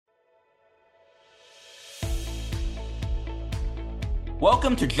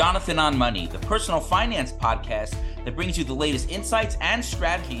Welcome to Jonathan on Money, the personal finance podcast that brings you the latest insights and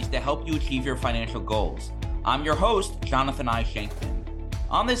strategies to help you achieve your financial goals. I'm your host, Jonathan I. Shankman.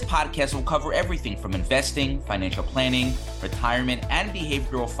 On this podcast, we'll cover everything from investing, financial planning, retirement, and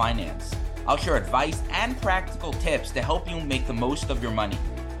behavioral finance. I'll share advice and practical tips to help you make the most of your money.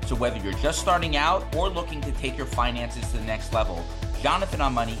 So whether you're just starting out or looking to take your finances to the next level, Jonathan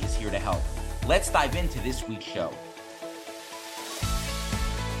on Money is here to help. Let's dive into this week's show.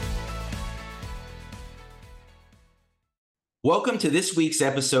 Welcome to this week's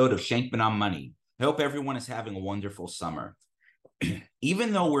episode of Shankman on Money. I hope everyone is having a wonderful summer.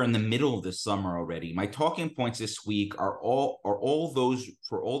 Even though we're in the middle of the summer already, my talking points this week are all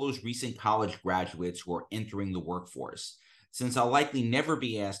those recent college graduates who are entering the workforce. Since I'll likely never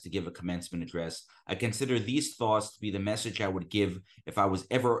be asked to give a commencement address, I consider these thoughts to be the message I would give if I was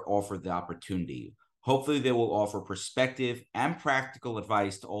ever offered the opportunity. Hopefully they will offer perspective and practical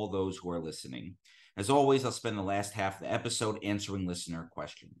advice to all those who are listening. As always, I'll spend the last half of the episode answering listener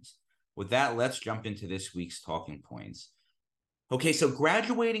questions. With that, let's jump into this week's talking points. Okay, so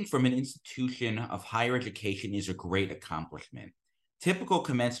graduating from an institution of higher education is a great accomplishment. Typical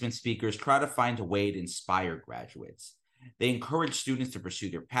commencement speakers try to find a way to inspire graduates. They encourage students to pursue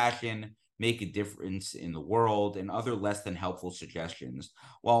their passion, make a difference in the world, and other less than helpful suggestions.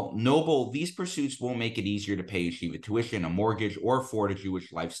 While noble, these pursuits won't make it easier to pay Yeshiva tuition, a mortgage, or afford a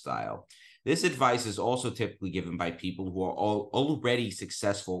Jewish lifestyle. This advice is also typically given by people who are already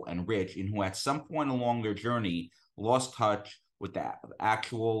successful and rich and who at some point along their journey lost touch with the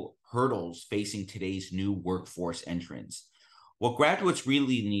actual hurdles facing today's new workforce entrants. What graduates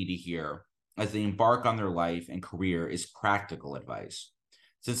really need to hear as they embark on their life and career is practical advice.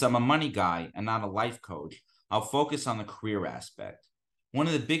 Since I'm a money guy and not a life coach, I'll focus on the career aspect. One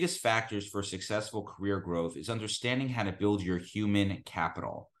of the biggest factors for successful career growth is understanding how to build your human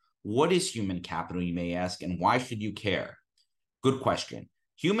capital. What is human capital, you may ask, and why should you care? Good question.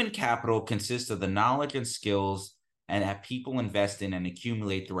 Human capital consists of the knowledge and skills that people invest in and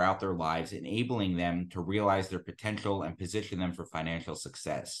accumulate throughout their lives, enabling them to realize their potential and position them for financial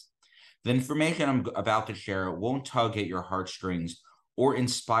success. The information I'm about to share won't tug at your heartstrings or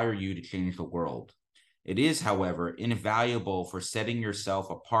inspire you to change the world. It is, however, invaluable for setting yourself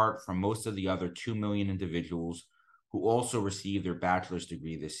apart from most of the other 2 million individuals who also received their bachelor's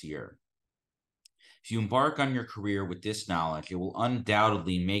degree this year. If you embark on your career with this knowledge, it will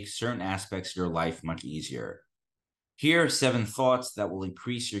undoubtedly make certain aspects of your life much easier. Here are 7 thoughts that will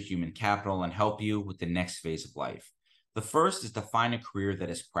increase your human capital and help you with the next phase of life. The first is to find a career that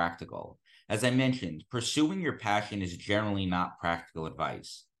is practical. As I mentioned, pursuing your passion is generally not practical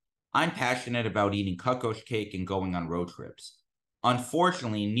advice. I'm passionate about eating kukos cake and going on road trips.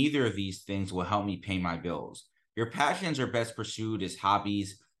 Unfortunately, neither of these things will help me pay my bills. Your passions are best pursued as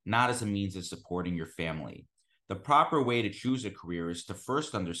hobbies, not as a means of supporting your family. The proper way to choose a career is to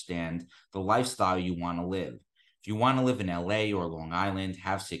first understand the lifestyle you want to live. If you want to live in LA or Long Island,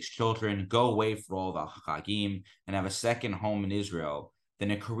 have 6 children, go away for all the Chagim, and have a second home in Israel,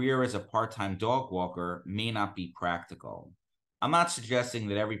 then a career as a part-time dog walker may not be practical. I'm not suggesting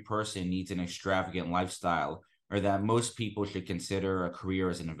that every person needs an extravagant lifestyle or that most people should consider a career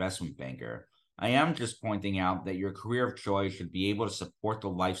as an investment banker. I am just pointing out that your career of choice should be able to support the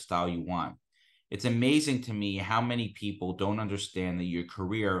lifestyle you want. It's amazing to me how many people don't understand that your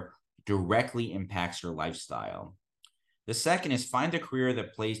career directly impacts your lifestyle. The second is find a career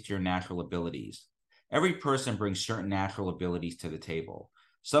that plays to your natural abilities. Every person brings certain natural abilities to the table.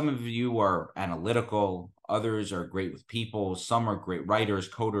 Some of you are analytical, others are great with people, some are great writers,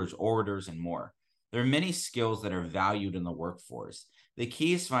 coders, orators, and more. There are many skills that are valued in the workforce. The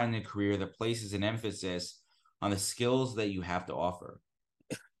key is finding a career that places an emphasis on the skills that you have to offer.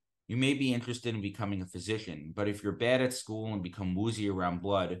 You may be interested in becoming a physician, but if you're bad at school and become woozy around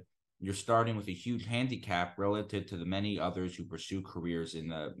blood, you're starting with a huge handicap relative to the many others who pursue careers in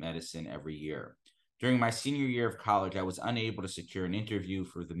the medicine every year. During my senior year of college, I was unable to secure an interview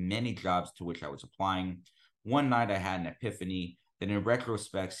for the many jobs to which I was applying. One night I had an epiphany that in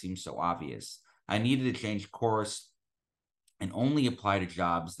retrospect seemed so obvious. I needed to change course and only apply to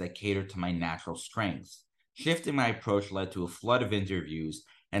jobs that catered to my natural strengths. Shifting my approach led to a flood of interviews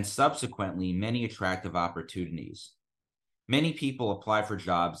and subsequently many attractive opportunities. Many people apply for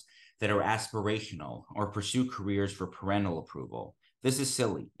jobs that are aspirational or pursue careers for parental approval. This is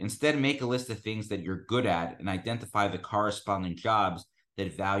silly. Instead, make a list of things that you're good at and identify the corresponding jobs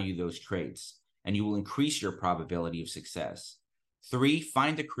that value those traits, and you will increase your probability of success. 3,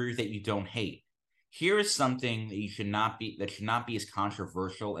 find a career that you don't hate. Here is something that should not be as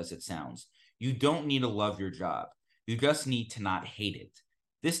controversial as it sounds. You don't need to love your job. You just need to not hate it.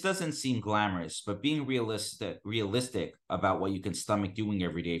 This doesn't seem glamorous, but being realistic about what you can stomach doing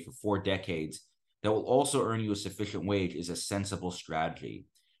every day for 4 decades that will also earn you a sufficient wage is a sensible strategy.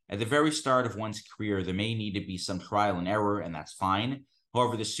 At the very start of one's career, there may need to be some trial and error, and that's fine.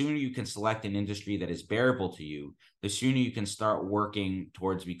 However, the sooner you can select an industry that is bearable to you, the sooner you can start working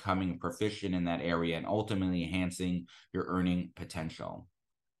towards becoming proficient in that area and ultimately enhancing your earning potential.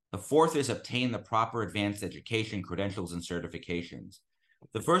 The fourth is obtain the proper advanced education, credentials, and certifications.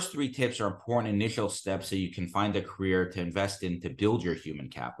 The first 3 tips are important initial steps so you can find a career to invest in to build your human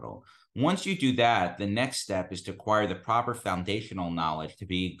capital. Once you do that, the next step is to acquire the proper foundational knowledge to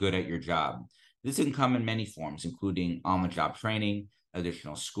be good at your job. This can come in many forms, including on-the-job training,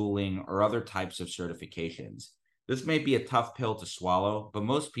 additional schooling, or other types of certifications. This may be a tough pill to swallow, but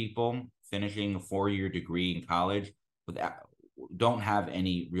most people finishing a 4-year degree in college don't have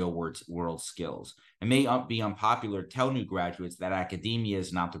any real world skills. It may be unpopular to tell new graduates that academia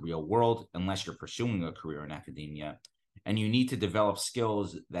is not the real world unless you're pursuing a career in academia, and you need to develop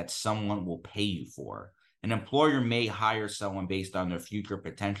skills that someone will pay you for. An employer may hire someone based on their future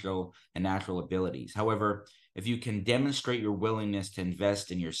potential and natural abilities. However, if you can demonstrate your willingness to invest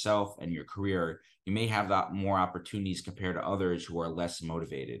in yourself and your career, you may have more opportunities compared to others who are less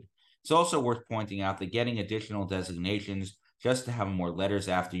motivated. It's also worth pointing out that getting additional designations just to have more letters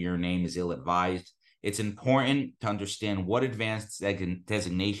after your name is ill-advised. It's important to understand what advanced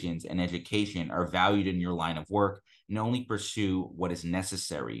designations and education are valued in your line of work and only pursue what is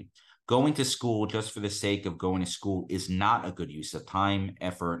necessary. Going to school just for the sake of going to school is not a good use of time,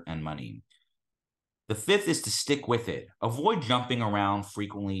 effort, and money. The fifth is to stick with it. Avoid jumping around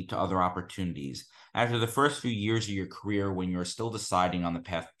frequently to other opportunities. After the first few years of your career, when you're still deciding on the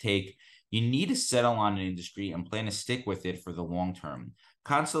path to take, you need to settle on an industry and plan to stick with it for the long term.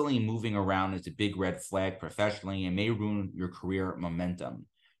 Constantly moving around is a big red flag professionally and may ruin your career momentum.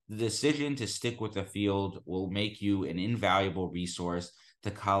 The decision to stick with the field will make you an invaluable resource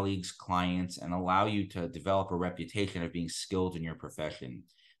to colleagues, clients, and allow you to develop a reputation of being skilled in your profession.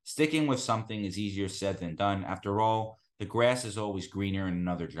 Sticking with something is easier said than done. After all, the grass is always greener in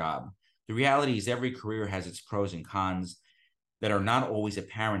another job. The reality is every career has its pros and cons that are not always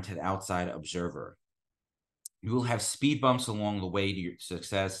apparent to the outside observer. You will have speed bumps along the way to your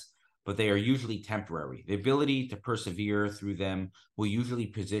success, but they are usually temporary. The ability to persevere through them will usually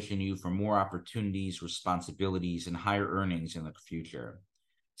position you for more opportunities, responsibilities, and higher earnings in the future.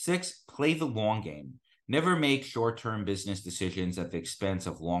 6, play the long game. Never make short-term business decisions at the expense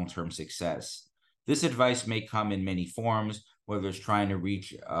of long-term success. This advice may come in many forms, whether it's trying to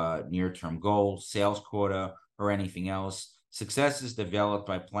reach a near-term goal, sales quota, or anything else. Success is developed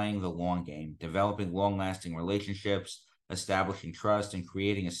by playing the long game, developing long-lasting relationships, establishing trust, and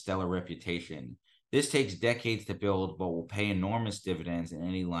creating a stellar reputation. This takes decades to build, but will pay enormous dividends in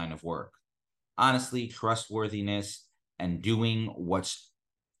any line of work. Honestly, trustworthiness and doing what's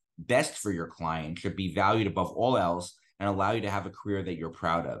best for your client should be valued above all else and allow you to have a career that you're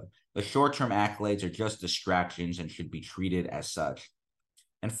proud of. The short-term accolades are just distractions and should be treated as such.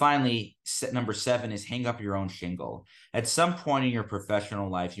 And finally, number 7 is hang up your own shingle. At some point in your professional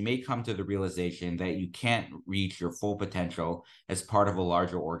life, you may come to the realization that you can't reach your full potential as part of a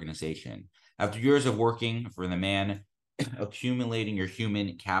larger organization. After years of working for the man, accumulating your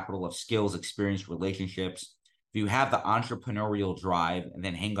human capital of skills, experience, relationships, if you have the entrepreneurial drive, and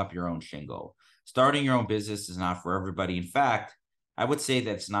then hang up your own shingle. Starting your own business is not for everybody. In fact, I would say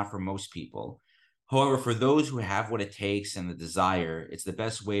that it's not for most people. However, for those who have what it takes and the desire, it's the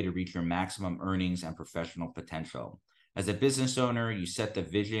best way to reach your maximum earnings and professional potential. As a business owner, you set the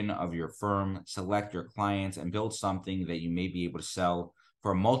vision of your firm, select your clients, and build something that you may be able to sell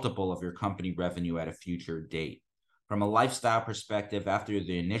for a multiple of your company revenue at a future date. From a lifestyle perspective, after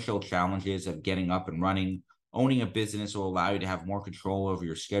the initial challenges of getting up and running, owning a business will allow you to have more control over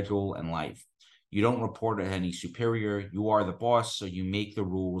your schedule and life. You don't report to any superior. You are the boss, so you make the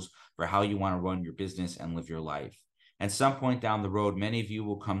rules for how you want to run your business and live your life. At some point down the road, many of you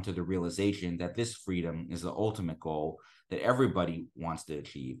will come to the realization that this freedom is the ultimate goal that everybody wants to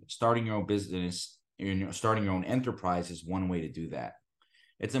achieve. Starting your own business, starting your own enterprise is one way to do that.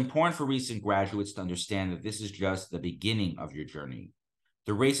 It's important for recent graduates to understand that this is just the beginning of your journey.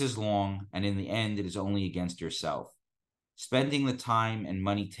 The race is long, and in the end, it is only against yourself. Spending the time and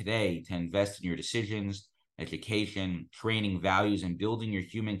money today to invest in your decisions, education, training, values, and building your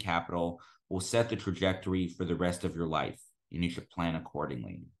human capital will set the trajectory for the rest of your life, and you should plan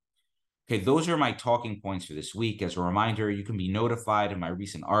accordingly. Okay, those are my talking points for this week. As a reminder, you can be notified of my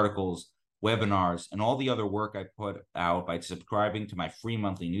recent articles, webinars, and all the other work I put out by subscribing to my free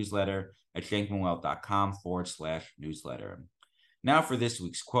monthly newsletter at shankmanwealth.com/newsletter. Now for this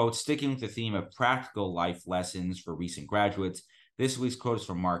week's quote, sticking with the theme of practical life lessons for recent graduates. This week's quote is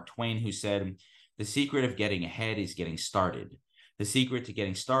from Mark Twain, who said, "The secret of getting ahead is getting started. The secret to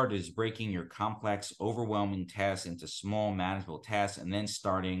getting started is breaking your complex, overwhelming tasks into small, manageable tasks and then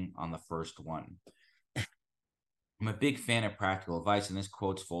starting on the first one." I'm a big fan of practical advice, and this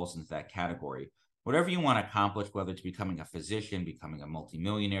quote falls into that category. Whatever you want to accomplish, whether it's becoming a physician, becoming a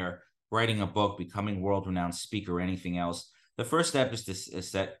multimillionaire, writing a book, becoming a world-renowned speaker, or anything else, the first step is to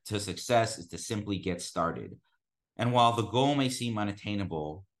success is to simply get started. And while the goal may seem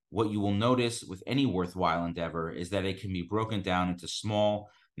unattainable, what you will notice with any worthwhile endeavor is that it can be broken down into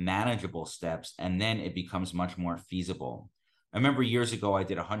small, manageable steps, and then it becomes much more feasible. I remember years ago, I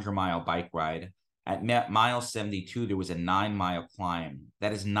did a 100-mile bike ride. At mile 72, there was a 9-mile climb.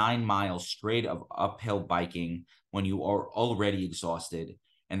 That is 9 miles straight of uphill biking when you are already exhausted,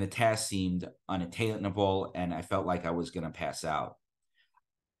 and the task seemed unattainable, and I felt like I was going to pass out.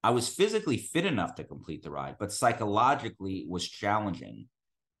 I was physically fit enough to complete the ride, but psychologically it was challenging.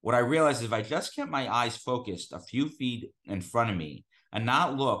 What I realized is if I just kept my eyes focused a few feet in front of me and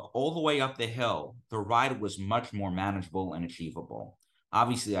not look all the way up the hill, the ride was much more manageable and achievable.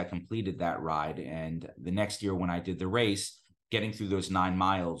 Obviously, I completed that ride, and the next year when I did the race, getting through those 9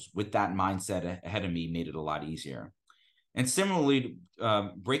 miles with that mindset ahead of me made it a lot easier. And similarly,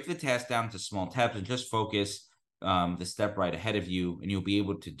 break the task down to small steps and just focus the step right ahead of you, and you'll be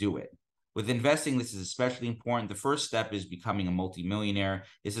able to do it. With investing, this is especially important. The first step is becoming a multimillionaire,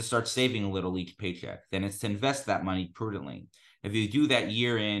 is to start saving a little each paycheck. Then it's to invest that money prudently. If you do that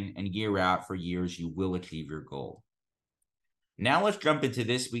year in and year out for years, you will achieve your goal. Now let's jump into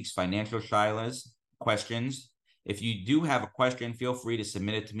this week's financial shilas questions. If you do have a question, feel free to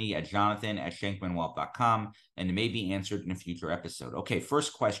submit it to me at jonathan@shankmanwealth.com, and it may be answered in a future episode. Okay,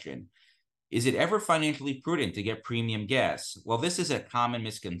 first question. Is it ever financially prudent to get premium gas? Well, this is a common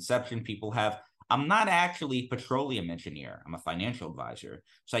misconception people have. I'm not actually a petroleum engineer. I'm a financial advisor.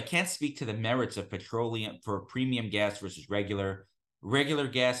 So I can't speak to the merits of petroleum for premium gas versus regular. Regular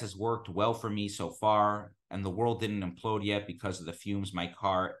gas has worked well for me so far, and the world didn't implode yet because of the fumes my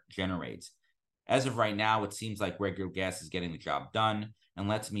car generates. As of right now, it seems like regular gas is getting the job done and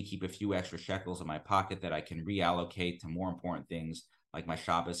lets me keep a few extra shekels in my pocket that I can reallocate to more important things like my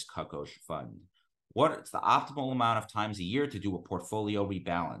Shabbos Kakosh fund. What's the optimal amount of times a year to do a portfolio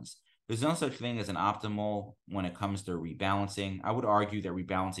rebalance? There's no such thing as an optimal when it comes to rebalancing. I would argue that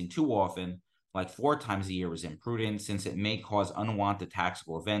rebalancing too often, like 4 times a year, is imprudent since it may cause unwanted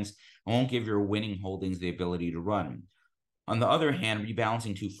taxable events and won't give your winning holdings the ability to run. On the other hand,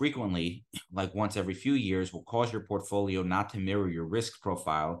 rebalancing too frequently, like once every few years, will cause your portfolio not to mirror your risk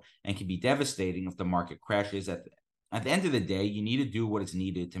profile and can be devastating if the market crashes. At the end of the day, you need to do what is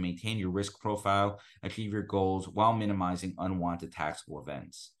needed to maintain your risk profile, achieve your goals while minimizing unwanted taxable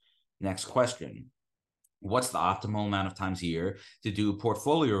events. Next question. What's the optimal amount of times a year to do a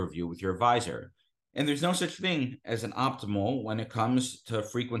portfolio review with your advisor? And there's no such thing as an optimal when it comes to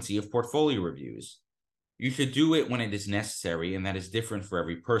frequency of portfolio reviews. You should do it when it is necessary, and that is different for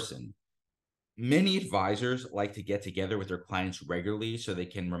every person. Many advisors like to get together with their clients regularly so they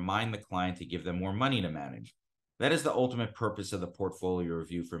can remind the client to give them more money to manage. That is the ultimate purpose of the portfolio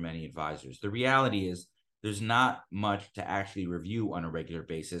review for many advisors. The reality is there's not much to actually review on a regular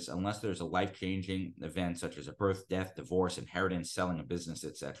basis unless there's a life-changing event such as a birth, death, divorce, inheritance, selling a business,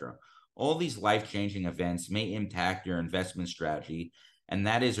 etc. All these life-changing events may impact your investment strategy, and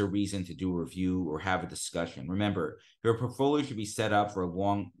that is a reason to do a review or have a discussion. Remember, your portfolio should be set up for a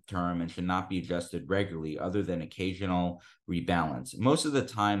long term and should not be adjusted regularly other than occasional rebalance. Most of the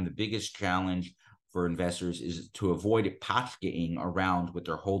time, the biggest challenge for investors is to avoid potchking around with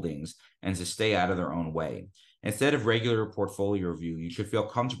their holdings and to stay out of their own way. Instead of regular portfolio review, you should feel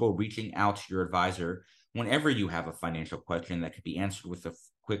comfortable reaching out to your advisor whenever you have a financial question that could be answered with a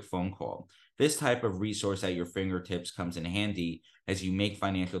quick phone call. This type of resource at your fingertips comes in handy as you make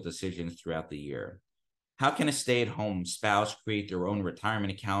financial decisions throughout the year. How can a stay-at-home spouse create their own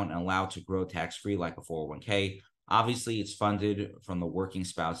retirement account and allow it to grow tax-free like a 401k? Obviously, it's funded from the working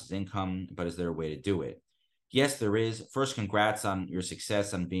spouse's income, but is there a way to do it? Yes, there is. First, congrats on your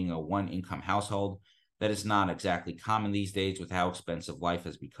success on being a one-income household. That is not exactly common these days with how expensive life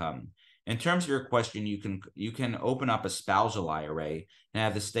has become. In terms of your question, you can open up a spousal IRA and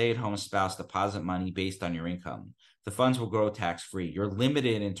have the stay-at-home spouse deposit money based on your income. The funds will grow tax-free. You're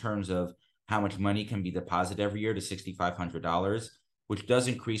limited in terms of how much money can be deposited every year to $6,500, which does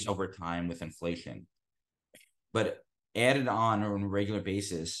increase over time with inflation. But added on a regular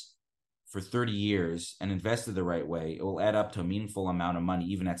basis for 30 years and invested the right way, it will add up to a meaningful amount of money,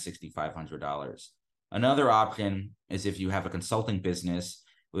 even at $6,500. Another option is if you have a consulting business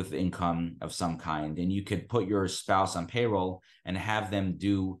with income of some kind, and you could put your spouse on payroll and have them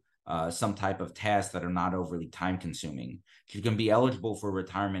do some type of tasks that are not overly time consuming. She can be eligible for a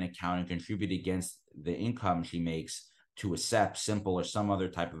retirement account and contribute against the income she makes to a SEP, simple, or some other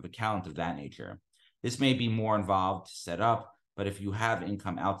type of account of that nature. This may be more involved to set up, but if you have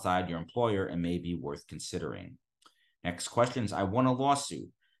income outside your employer, it may be worth considering. Next question is, I won a lawsuit.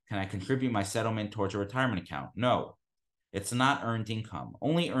 Can I contribute my settlement towards a retirement account? No, it's not earned income.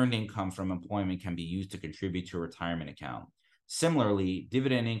 Only earned income from employment can be used to contribute to a retirement account. Similarly,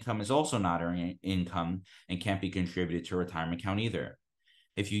 dividend income is also not earned income and can't be contributed to a retirement account either.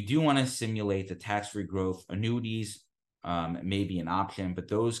 If you do want to simulate the tax-free growth, annuities may be an option, but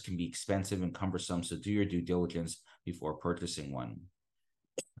those can be expensive and cumbersome, so do your due diligence before purchasing one.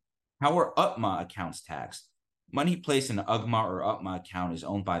 How are UTMA accounts taxed? Money placed in an UGMA or UTMA account is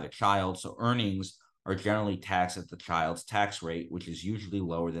owned by the child, so earnings are generally taxed at the child's tax rate, which is usually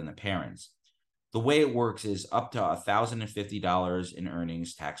lower than the parents'. The way it works is up to $1,050 in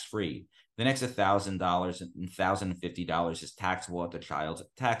earnings tax-free. The next $1,000 and $1,050 is taxable at the child's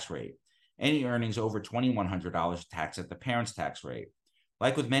tax rate. Any earnings over $2,100 taxed at the parent's tax rate.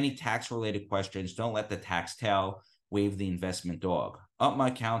 Like with many tax-related questions, don't let the tax tail wave the investment dog. UTMA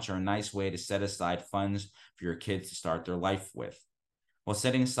accounts are a nice way to set aside funds for your kids to start their life with. While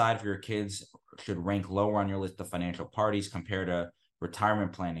setting aside for your kids should rank lower on your list of financial parties compared to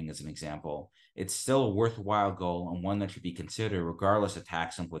retirement planning as an example, it's still a worthwhile goal and one that should be considered regardless of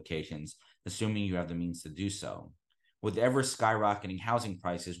tax implications, assuming you have the means to do so. With ever skyrocketing housing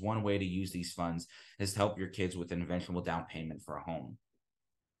prices, one way to use these funds is to help your kids with an eventual down payment for a home.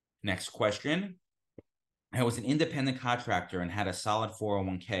 Next question. I was an independent contractor and had a solid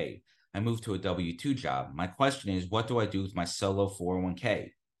 401k. I moved to a W-2 job. My question is, what do I do with my solo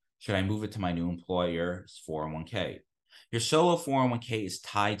 401k? Should I move it to my new employer's 401k? Your solo 401k is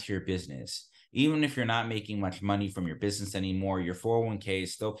tied to your business. Even if you're not making much money from your business anymore, your 401k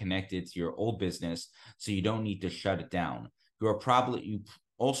is still connected to your old business, so you don't need to shut it down. You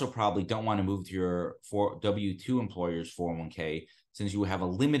also probably don't want to move to your W-2 employer's 401k, since you have a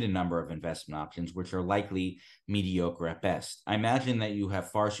limited number of investment options, which are likely mediocre at best. I imagine that you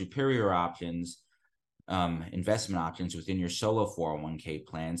have far superior options, investment options within your solo 401k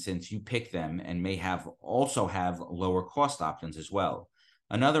plan, since you pick them and may also have lower cost options as well.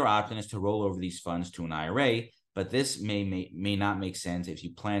 Another option is to roll over these funds to an IRA, but this may not make sense if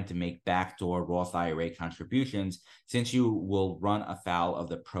you plan to make backdoor Roth IRA contributions, since you will run afoul of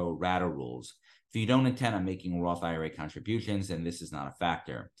the pro rata rules. If you don't intend on making Roth IRA contributions, then this is not a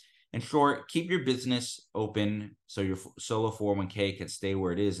factor. In short, keep your business open so your solo 401k can stay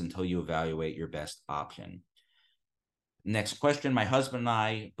where it is until you evaluate your best option. Next question. My husband and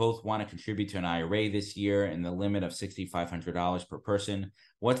I both want to contribute to an IRA this year in the limit of $6,500 per person.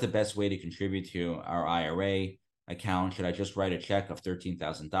 What's the best way to contribute to our IRA account? Should I just write a check of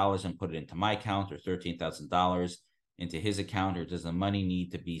 $13,000 and put it into my account, or $13,000 into his account, or does the money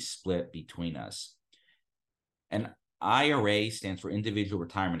need to be split between us? An IRA stands for individual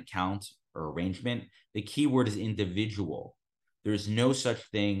retirement account or arrangement. The key word is individual. There's no such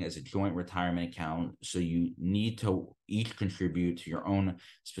thing as a joint retirement account, so you need to each contribute to your own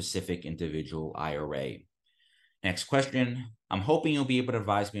specific individual IRA. Next question. I'm hoping you'll be able to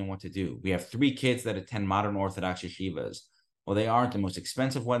advise me on what to do. We have 3 kids that attend modern Orthodox yeshivas. Well, they aren't the most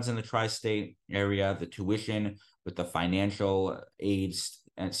expensive ones in the tri-state area. The tuition with the financial aids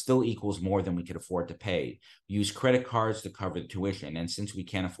and still equals more than we could afford to pay. We use credit cards to cover the tuition, and since we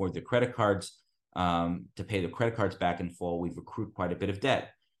can't afford the credit cards to pay the credit cards back in full, we've accrued quite a bit of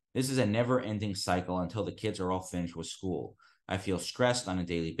debt. This is a never-ending cycle until the kids are all finished with school. I feel stressed on a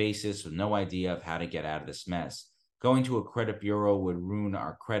daily basis with no idea of how to get out of this mess. Going to a credit bureau would ruin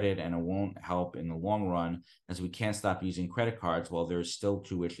our credit, and it won't help in the long run, as we can't stop using credit cards while there's still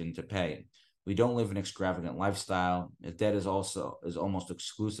tuition to pay. We don't live an extravagant lifestyle. The debt is almost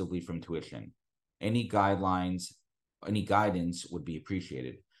exclusively from tuition. Any guidance would be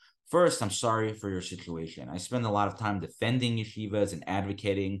appreciated. First, I'm sorry for your situation. I spend a lot of time defending yeshivas and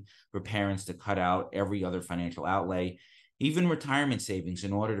advocating for parents to cut out every other financial outlay, even retirement savings,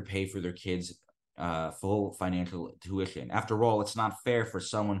 in order to pay for their kids' full financial tuition. After all, it's not fair for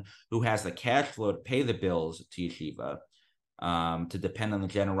someone who has the cash flow to pay the bills to yeshiva to depend on the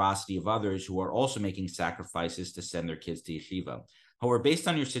generosity of others who are also making sacrifices to send their kids to yeshiva. However, based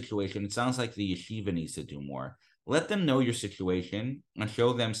on your situation, it sounds like the yeshiva needs to do more. Let them know your situation and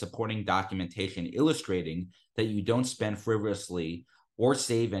show them supporting documentation illustrating that you don't spend frivolously or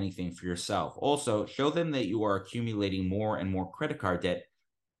save anything for yourself. Also, show them that you are accumulating more and more credit card debt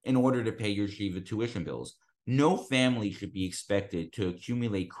in order to pay your yeshiva tuition bills. No family should be expected to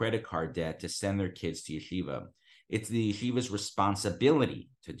accumulate credit card debt to send their kids to yeshiva. It's the yeshiva's responsibility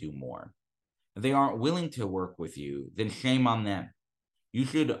to do more. If they aren't willing to work with you, then shame on them. You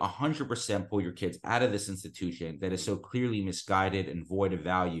should 100% pull your kids out of this institution that is so clearly misguided and void of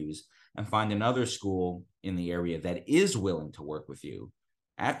values and find another school in the area that is willing to work with you.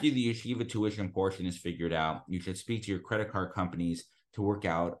 After the yeshiva tuition portion is figured out, you should speak to your credit card companies to work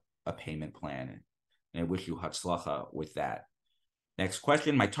out a payment plan. And I wish you hatzlacha with that. Next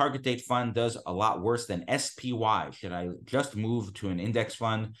question. My target date fund does a lot worse than SPY. Should I just move to an index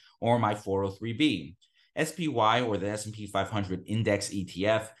fund or my 403b? SPY, or the S&P 500 Index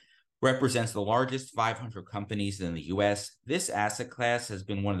ETF, represents the largest 500 companies in the U.S. This asset class has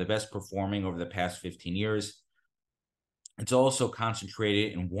been one of the best performing over the past 15 years. It's also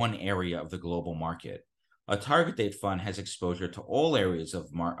concentrated in one area of the global market. A target date fund has exposure to all areas of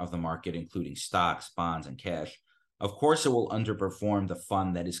the market, including stocks, bonds, and cash. Of course, it will underperform the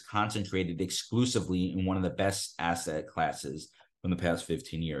fund that is concentrated exclusively in one of the best asset classes from the past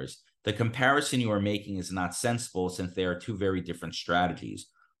 15 years. The comparison you are making is not sensible since they are two very different strategies.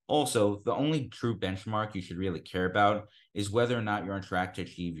 Also, the only true benchmark you should really care about is whether or not you're on track to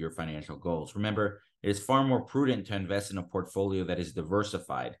achieve your financial goals. Remember, it is far more prudent to invest in a portfolio that is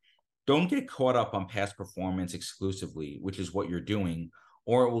diversified. Don't get caught up on past performance exclusively, which is what you're doing,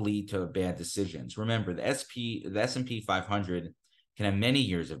 or it will lead to bad decisions. Remember, the S&P 500 can have many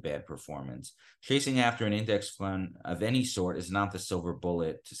years of bad performance. Chasing after an index fund of any sort is not the silver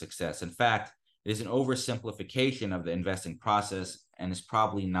bullet to success. In fact, it is an oversimplification of the investing process and is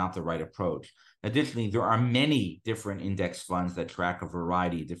probably not the right approach. Additionally, there are many different index funds that track a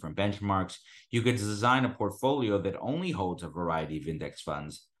variety of different benchmarks. You could design a portfolio that only holds a variety of index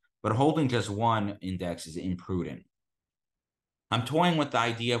funds, but holding just one index is imprudent. I'm toying with the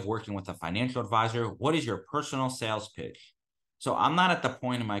idea of working with a financial advisor. What is your personal sales pitch? So I'm not at the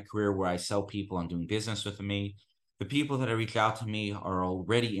point in my career where I sell people on doing business with me. The people that reach out to me are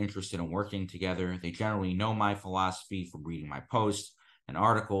already interested in working together. They generally know my philosophy from reading my posts and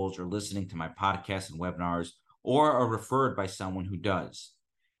articles or listening to my podcasts and webinars, or are referred by someone who does.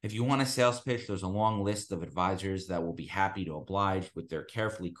 If you want a sales pitch, there's a long list of advisors that will be happy to oblige with their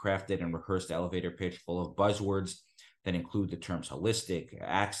carefully crafted and rehearsed elevator pitch full of buzzwords that include the terms holistic,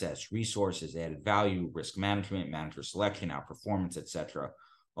 access, resources, added value, risk management, manager selection, outperformance, etc.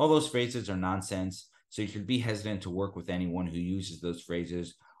 All those phrases are nonsense, so you should be hesitant to work with anyone who uses those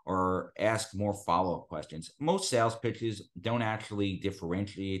phrases or ask more follow-up questions. Most sales pitches don't actually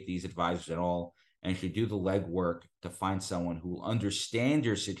differentiate these advisors at all, and you should do the legwork to find someone who will understand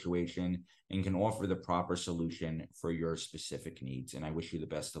your situation and can offer the proper solution for your specific needs. And I wish you the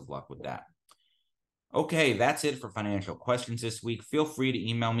best of luck with that. Okay, that's it for financial questions this week. Feel free to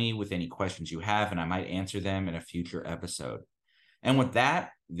email me with any questions you have, and I might answer them in a future episode. And with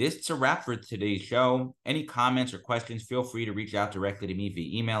that, this is a wrap for today's show. Any comments or questions, feel free to reach out directly to me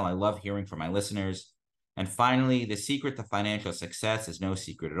via email. I love hearing from my listeners. And finally, the secret to financial success is no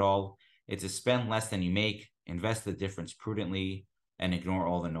secret at all. It's to spend less than you make, invest the difference prudently, and ignore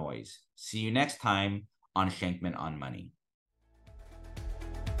all the noise. See you next time on Shankman on Money.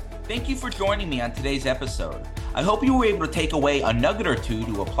 Thank you for joining me on today's episode. I hope you were able to take away a nugget or two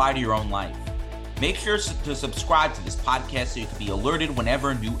to apply to your own life. Make sure to subscribe to this podcast so you can be alerted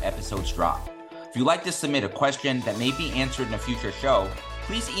whenever new episodes drop. If you'd like to submit a question that may be answered in a future show,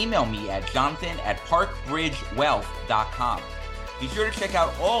 please email me at jonathan@parkbridgewealth.com. Be sure to check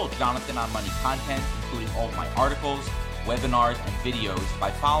out all Jonathan on Money content, including all of my articles, webinars, and videos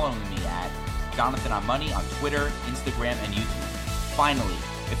by following me at Jonathan on Money on Twitter, Instagram, and YouTube. Finally,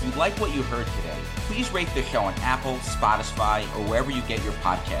 if you like what you heard today, please rate the show on Apple, Spotify, or wherever you get your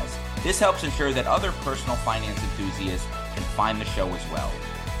podcasts. This helps ensure that other personal finance enthusiasts can find the show as well.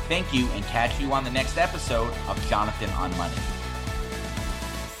 Thank you, and catch you on the next episode of Jonathan on Money.